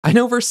I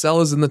know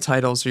Vercel is in the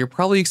title, so you're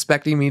probably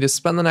expecting me to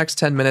spend the next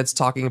 10 minutes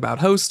talking about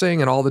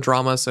hosting and all the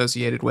drama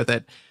associated with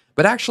it.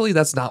 But actually,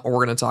 that's not what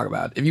we're going to talk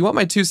about. If you want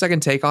my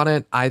 2-second take on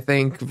it, I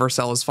think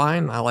Vercel is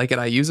fine. I like it.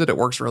 I use it. It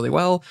works really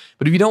well.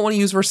 But if you don't want to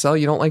use Vercel,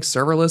 you don't like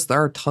serverless,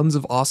 there are tons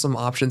of awesome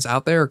options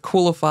out there.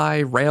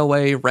 Coolify,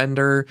 Railway,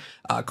 Render,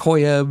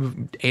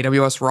 Koyib,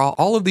 AWS Raw,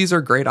 all of these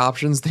are great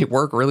options. They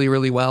work really,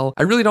 really well.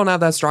 I really don't have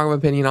that strong of an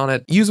opinion on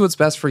it. Use what's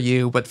best for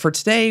you. But for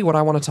today, what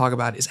I want to talk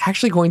about is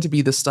actually going to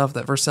be the stuff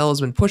that Vercel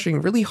has been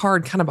pushing really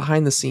hard kind of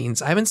behind the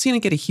scenes. I haven't seen it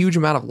get a huge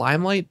amount of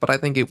limelight, but I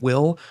think it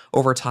will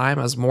over time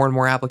as more and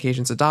more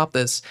applications adopt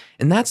this,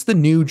 and that's the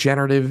new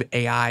generative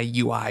AI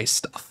UI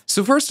stuff.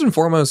 So first and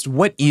foremost,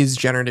 what is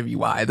generative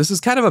UI? This is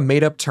kind of a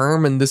made-up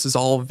term, and this is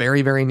all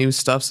very, very new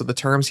stuff, so the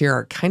terms here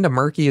are kind of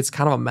murky, it's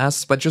kind of a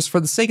mess, but just for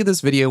the sake of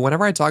this video,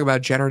 whenever I talk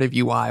about generative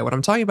UI, what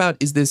I'm talking about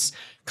is this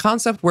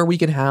concept where we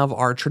can have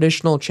our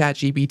traditional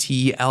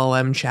ChatGPT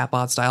LLM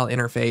chatbot style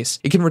interface.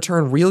 It can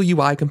return real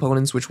UI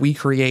components which we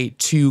create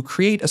to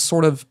create a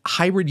sort of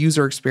hybrid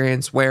user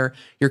experience where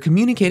you're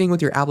communicating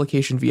with your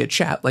application via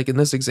chat. Like in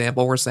this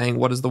example, we're saying,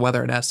 what is the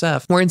weather in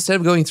SF? Where instead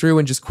of going through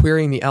and just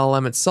querying the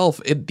LLM itself,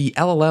 the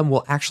LLM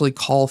will actually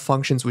call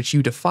functions which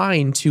you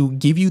define to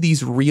give you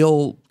these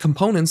real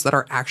components that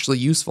are actually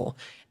useful.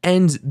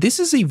 And this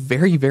is a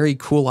very, very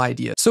cool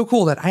idea. So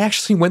cool that I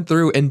actually went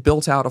through and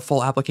built out a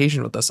full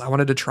application with this. I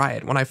wanted to try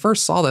it. When I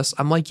first saw this,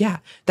 I'm like, yeah,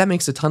 that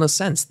makes a ton of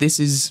sense.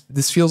 This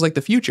feels like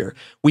the future.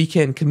 We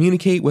can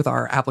communicate with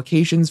our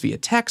applications via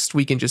text.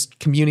 We can just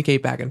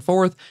communicate back and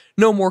forth.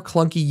 No more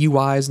clunky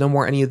UIs, no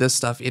more any of this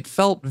stuff. It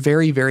felt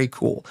very, very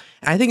cool.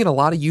 And I think in a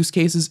lot of use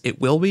cases,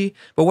 it will be.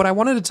 But what I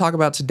wanted to talk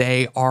about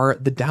today are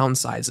the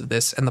downsides of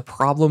this and the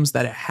problems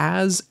that it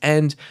has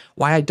and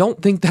why I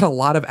don't think that a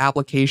lot of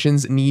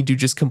applications need to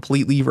just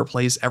completely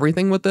replace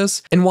everything with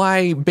this, and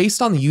why,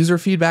 based on the user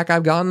feedback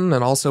I've gotten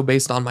and also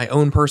based on my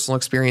own personal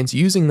experience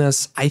using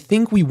this, I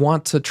think we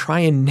want to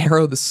try and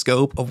narrow the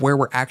scope of where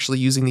we're actually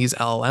using these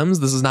LLMs.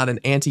 This is not an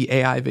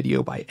anti-AI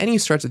video by any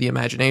stretch of the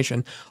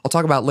imagination. I'll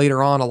talk about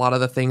later on a lot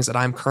of the things that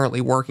I'm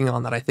currently working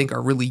on that I think are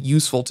really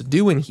useful to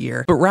do in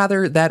here, but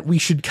rather that we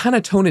should kind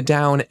of tone it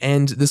down,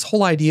 and this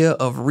whole idea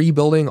of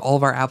rebuilding all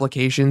of our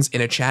applications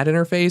in a chat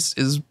interface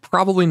is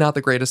probably not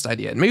the greatest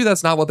idea. And maybe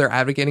that's not what they're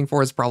advocating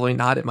for. It's probably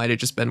not. It might have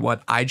just been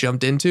what I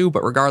jumped into,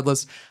 but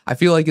regardless, I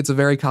feel like it's a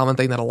very common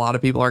thing that a lot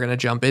of people are going to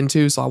jump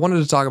into, so I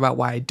wanted to talk about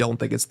why I don't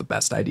think it's the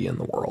best idea in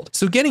the world.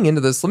 So getting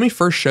into this, let me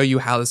first show you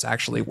how this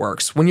actually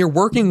works. When you're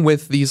working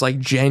with these like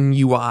Gen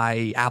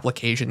UI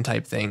application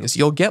type things,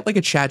 you'll get like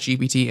a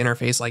ChatGPT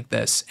interface like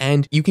this,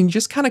 and you can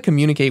just kind of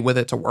communicate with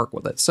it to work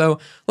with it. So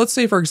let's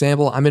say, for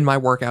example, I'm in my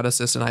workout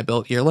assistant I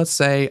built here. Let's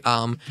say,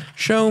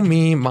 show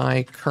me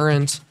my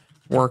current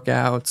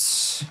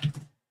workouts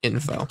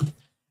info.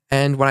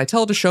 And when I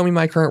tell it to show me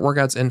my current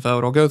workouts info,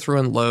 it'll go through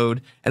and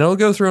load, and it'll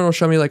go through and it'll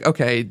show me like,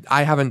 okay,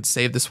 I haven't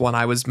saved this one.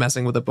 I was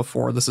messing with it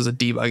before. This is a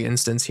debug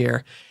instance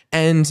here.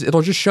 And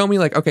it'll just show me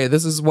like, okay,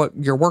 this is what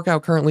your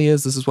workout currently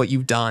is. This is what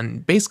you've done.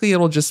 Basically,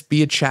 it'll just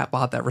be a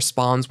chatbot that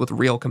responds with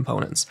real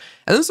components.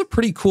 And this is a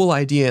pretty cool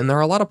idea. And there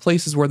are a lot of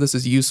places where this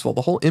is useful.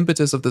 The whole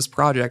impetus of this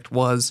project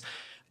was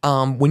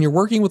when you're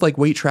working with like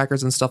weight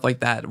trackers and stuff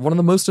like that, one of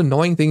the most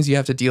annoying things you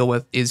have to deal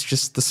with is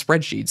just the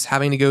spreadsheets,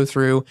 having to go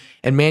through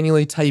and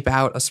manually type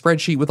out a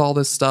spreadsheet with all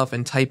this stuff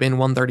and type in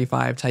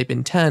 135, type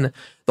in 10.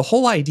 The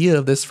whole idea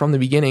of this from the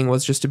beginning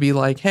was just to be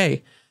like,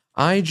 hey,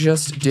 I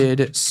just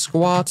did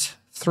squat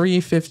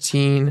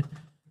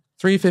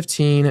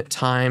 315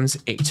 times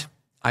 8.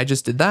 I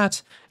just did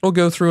that. It'll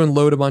go through and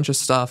load a bunch of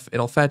stuff.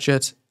 It'll fetch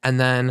it, and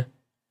then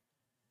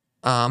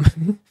I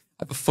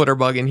have a footer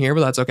bug in here,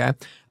 but that's okay.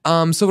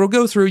 So it'll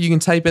go through, you can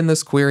type in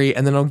this query,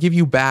 and then it'll give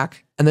you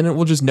back, and then it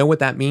will just know what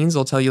that means.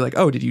 It'll tell you like,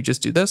 oh, did you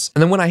just do this?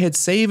 And then when I hit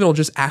save, it'll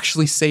just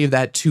actually save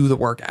that to the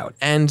workout.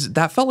 And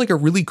that felt like a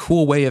really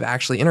cool way of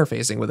actually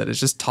interfacing with it. It's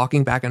just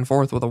talking back and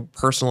forth with a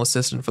personal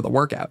assistant for the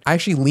workout. I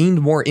actually leaned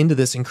more into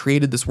this and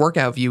created this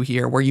workout view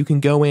here where you can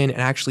go in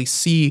and actually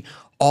see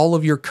all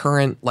of your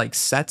current like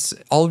sets,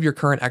 all of your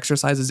current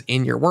exercises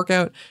in your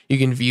workout. You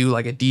can view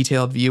like a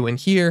detailed view in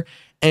here,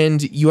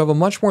 and you have a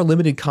much more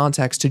limited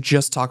context to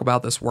just talk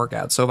about this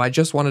workout. So if I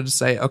just wanted to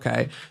say,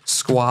 okay,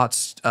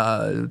 squats,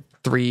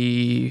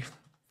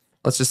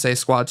 let's just say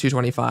squat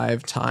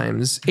 225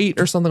 times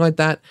 8 or something like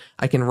that,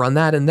 I can run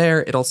that in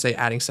there. It'll say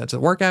adding set to the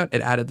workout.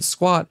 It added the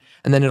squat,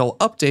 and then it'll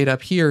update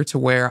up here to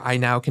where I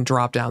now can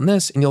drop down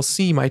this, and you'll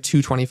see my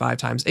 225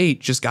 times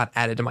 8 just got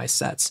added to my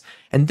sets.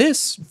 And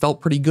this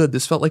felt pretty good.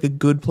 This felt like a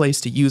good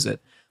place to use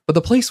it. But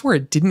the place where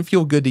it didn't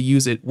feel good to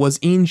use it was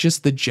in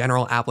just the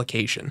general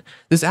application.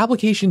 This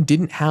application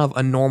didn't have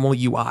a normal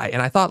UI,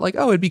 and I thought like,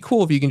 oh, it'd be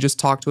cool if you can just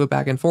talk to it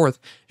back and forth.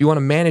 If you want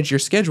to manage your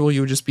schedule,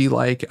 you would just be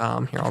like,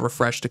 here, I'll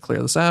refresh to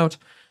clear this out.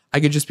 I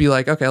could just be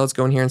like, okay, let's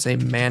go in here and say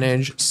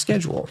manage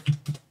schedule.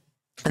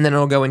 And then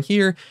it'll go in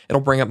here,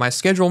 it'll bring up my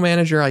schedule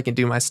manager. I can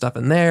do my stuff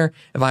in there.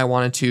 If I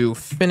wanted to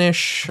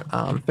finish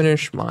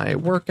my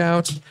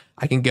workout,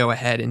 I can go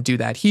ahead and do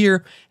that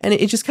here. And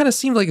it just kind of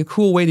seemed like a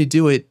cool way to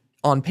do it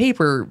on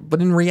paper, but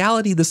in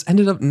reality, this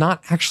ended up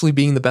not actually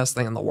being the best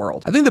thing in the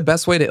world. I think the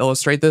best way to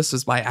illustrate this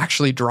is by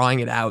actually drawing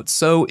it out.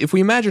 So if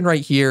we imagine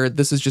right here,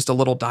 this is just a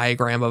little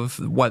diagram of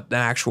what an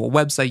actual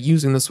website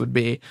using this would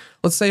be.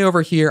 Let's say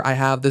over here, I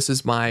have, this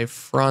is my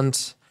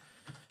front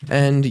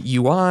end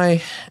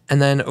UI,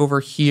 and then over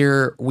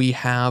here, we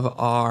have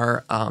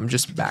our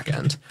just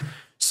backend.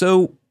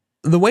 So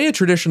the way a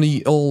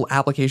traditional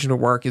application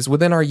would work is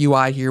within our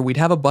UI here, we'd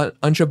have a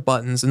bunch of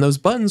buttons, and those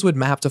buttons would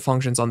map to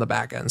functions on the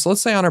back end. So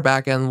let's say on our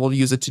back end, we'll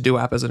use a to-do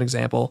app as an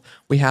example.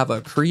 We have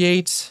a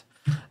create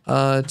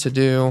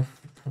to-do.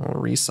 I'll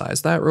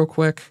resize that real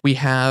quick. We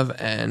have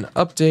an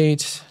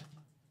update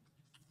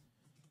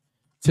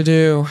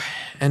to-do,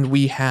 and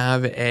we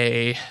have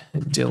a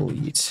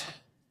delete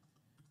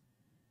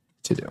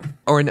to do.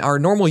 Or in our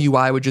normal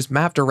UI would just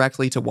map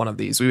directly to one of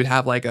these. We would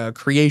have like a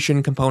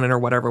creation component or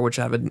whatever, which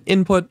have an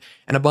input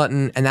and a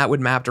button, and that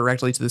would map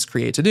directly to this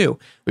create to do.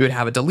 We would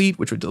have a delete,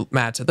 which would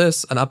map to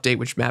this, an update,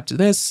 which map to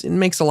this. It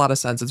makes a lot of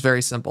sense. It's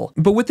very simple.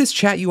 But with this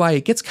chat UI,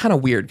 it gets kind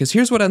of weird because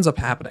here's what ends up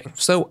happening.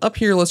 So up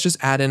here, let's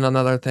just add in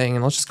another thing,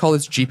 and let's just call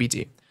this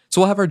GPT. So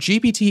we'll have our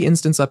GPT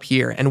instance up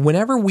here, and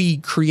whenever we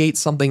create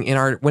something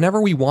whenever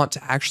we want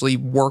to actually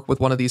work with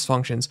one of these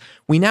functions,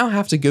 we now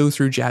have to go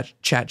through chat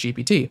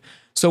GPT.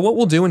 So what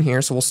we'll do in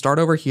here, so we'll start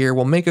over here,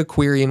 we'll make a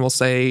query, and we'll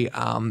say,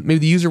 maybe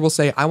the user will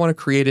say, I want to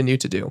create a new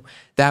to-do.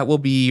 That will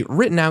be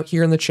written out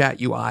here in the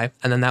chat UI,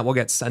 and then that will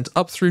get sent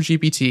up through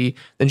GPT.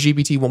 Then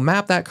GPT will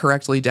map that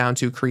correctly down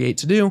to create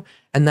to-do,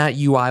 and that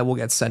UI will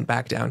get sent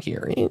back down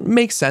here. It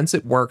makes sense,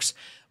 it works.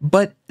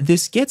 But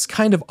this gets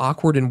kind of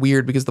awkward and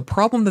weird because the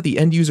problem that the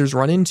end users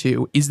run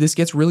into is this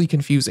gets really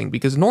confusing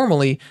because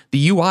normally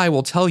the UI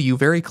will tell you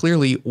very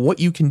clearly what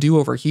you can do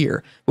over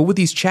here. But with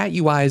these chat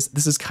UIs,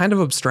 this is kind of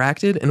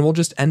abstracted and we'll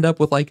just end up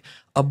with like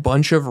a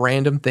bunch of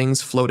random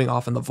things floating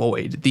off in the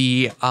void.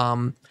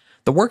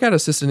 The workout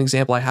assistant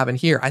example I have in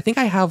here, I think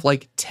I have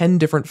like 10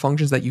 different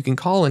functions that you can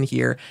call in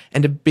here.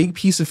 And a big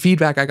piece of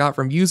feedback I got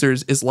from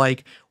users is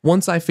like,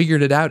 once I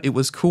figured it out, it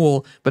was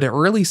cool, but it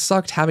really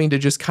sucked having to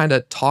just kind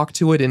of talk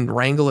to it and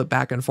wrangle it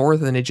back and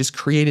forth. And it just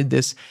created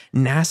this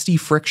nasty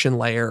friction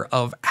layer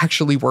of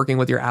actually working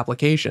with your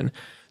application.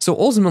 So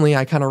ultimately,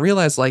 I kind of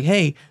realized like,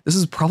 hey, this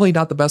is probably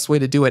not the best way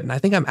to do it. And I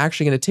think I'm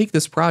actually going to take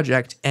this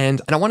project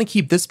and I want to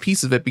keep this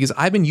piece of it because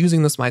I've been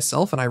using this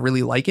myself and I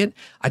really like it.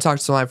 I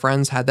talked to my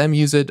friends, had them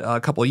use it,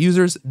 a couple of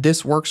users.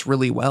 This works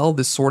really well.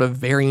 This sort of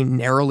very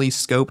narrowly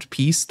scoped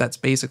piece that's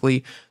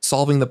basically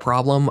solving the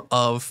problem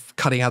of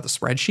cutting out the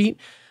spreadsheet.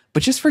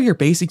 But just for your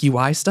basic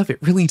UI stuff, it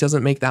really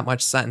doesn't make that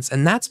much sense.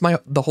 And that's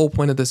the whole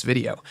point of this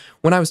video.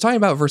 When I was talking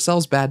about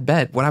Vercel's bad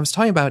bet, what I was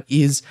talking about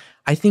is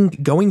I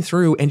think going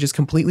through and just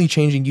completely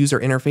changing user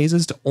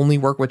interfaces to only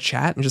work with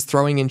chat and just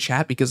throwing in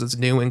chat because it's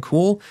new and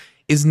cool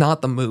is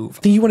not the move.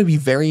 I think you want to be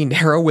very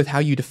narrow with how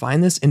you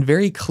define this and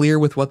very clear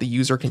with what the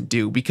user can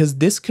do because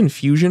this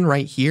confusion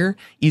right here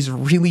is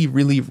really,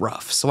 really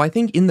rough. So I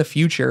think in the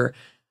future,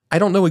 I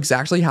don't know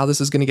exactly how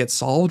this is going to get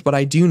solved, but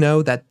I do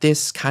know that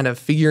this kind of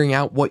figuring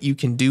out what you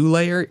can do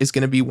layer is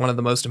going to be one of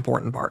the most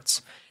important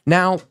parts.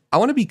 Now, I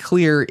want to be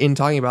clear in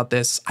talking about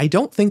this. I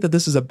don't think that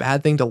this is a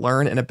bad thing to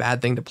learn and a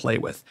bad thing to play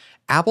with.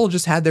 Apple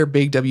just had their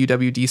big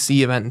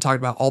WWDC event and talked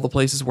about all the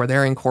places where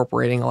they're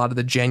incorporating a lot of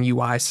the Gen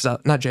UI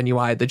stuff, not Gen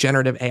UI, the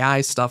generative AI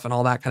stuff and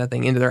all that kind of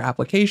thing into their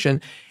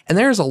application. And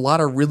there's a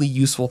lot of really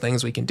useful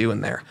things we can do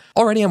in there.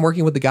 Already I'm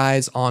working with the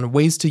guys on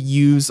ways to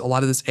use a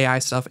lot of this AI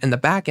stuff in the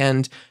back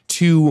end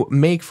to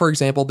make, for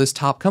example, this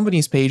top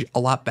companies page a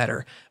lot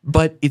better.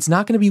 But it's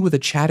not going to be with a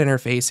chat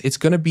interface. It's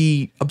going to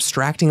be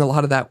abstracting a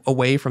lot of that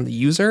away from the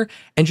user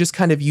and just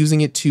kind of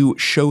using it to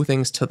show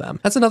things to them.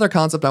 That's another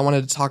concept I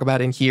wanted to talk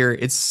about in here.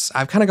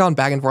 I've kind of gone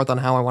back and forth on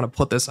how I want to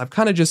put this. I've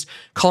kind of just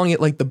calling it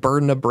like the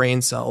burden of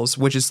brain cells,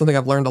 which is something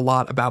I've learned a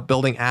lot about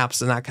building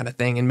apps and that kind of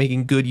thing and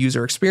making good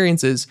user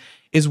experiences,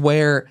 is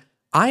where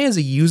I as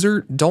a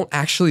user don't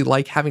actually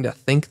like having to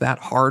think that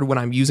hard when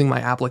I'm using my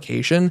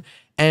application.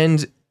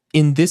 And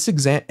in this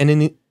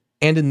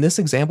in this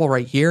example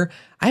right here,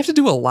 I have to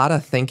do a lot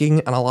of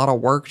thinking and a lot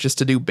of work just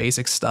to do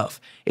basic stuff.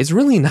 It's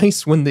really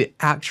nice when the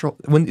application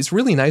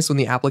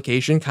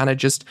kind of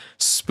just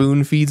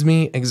spoon feeds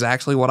me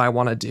exactly what I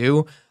want to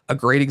do. A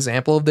great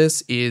example of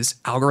this is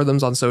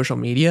algorithms on social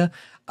media.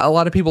 A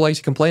lot of people like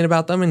to complain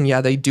about them, and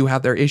yeah, they do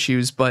have their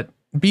issues, but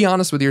be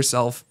honest with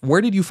yourself. Where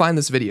did you find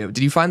this video?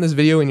 Did you find this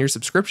video in your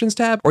subscriptions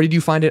tab, or did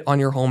you find it on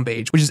your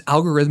homepage, which is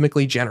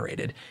algorithmically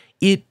generated?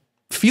 It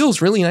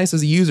feels really nice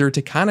as a user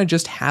to kind of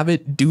just have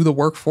it do the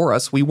work for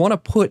us. We want to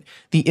put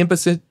the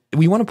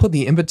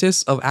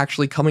impetus of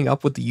actually coming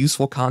up with the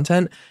useful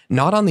content,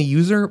 not on the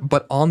user,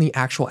 but on the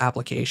actual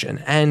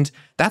application. And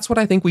that's what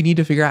I think we need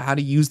to figure out how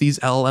to use these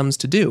LLMs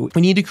to do.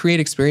 We need to create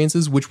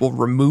experiences which will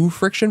remove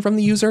friction from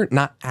the user,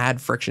 not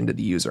add friction to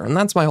the user. And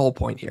that's my whole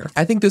point here.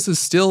 I think this is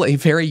still a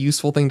very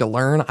useful thing to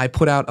learn. I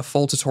put out a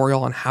full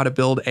tutorial on how to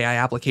build AI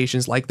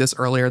applications like this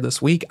earlier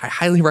this week. I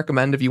highly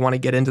recommend if you want to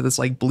get into this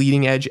like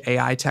bleeding edge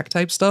AI tech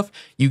type stuff,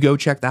 you go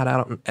check that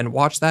out and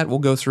watch that. We'll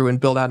go through and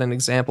build out an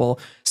example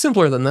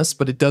simpler than this,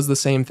 but it does does the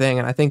same thing.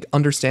 And I think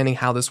understanding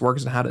how this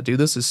works and how to do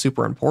this is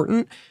super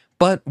important.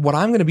 But what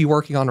I'm going to be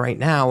working on right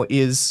now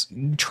is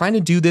trying to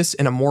do this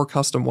in a more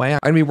custom way. I'm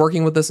going to be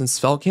working with this in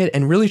SvelteKit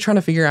and really trying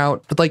to figure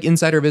out, with like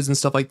insider viz and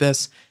stuff like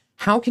this,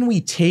 how can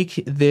we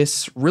take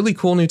this really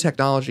cool new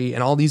technology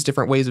and all these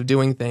different ways of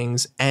doing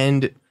things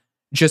and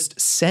just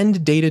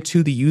send data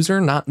to the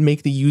user, not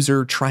make the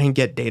user try and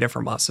get data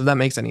from us, if that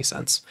makes any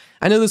sense.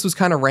 I know this was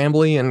kind of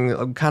rambly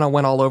and kind of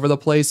went all over the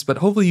place, but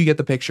hopefully you get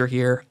the picture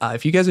here.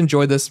 If you guys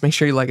enjoyed this, make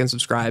sure you like and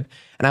subscribe,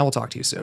 and I will talk to you soon.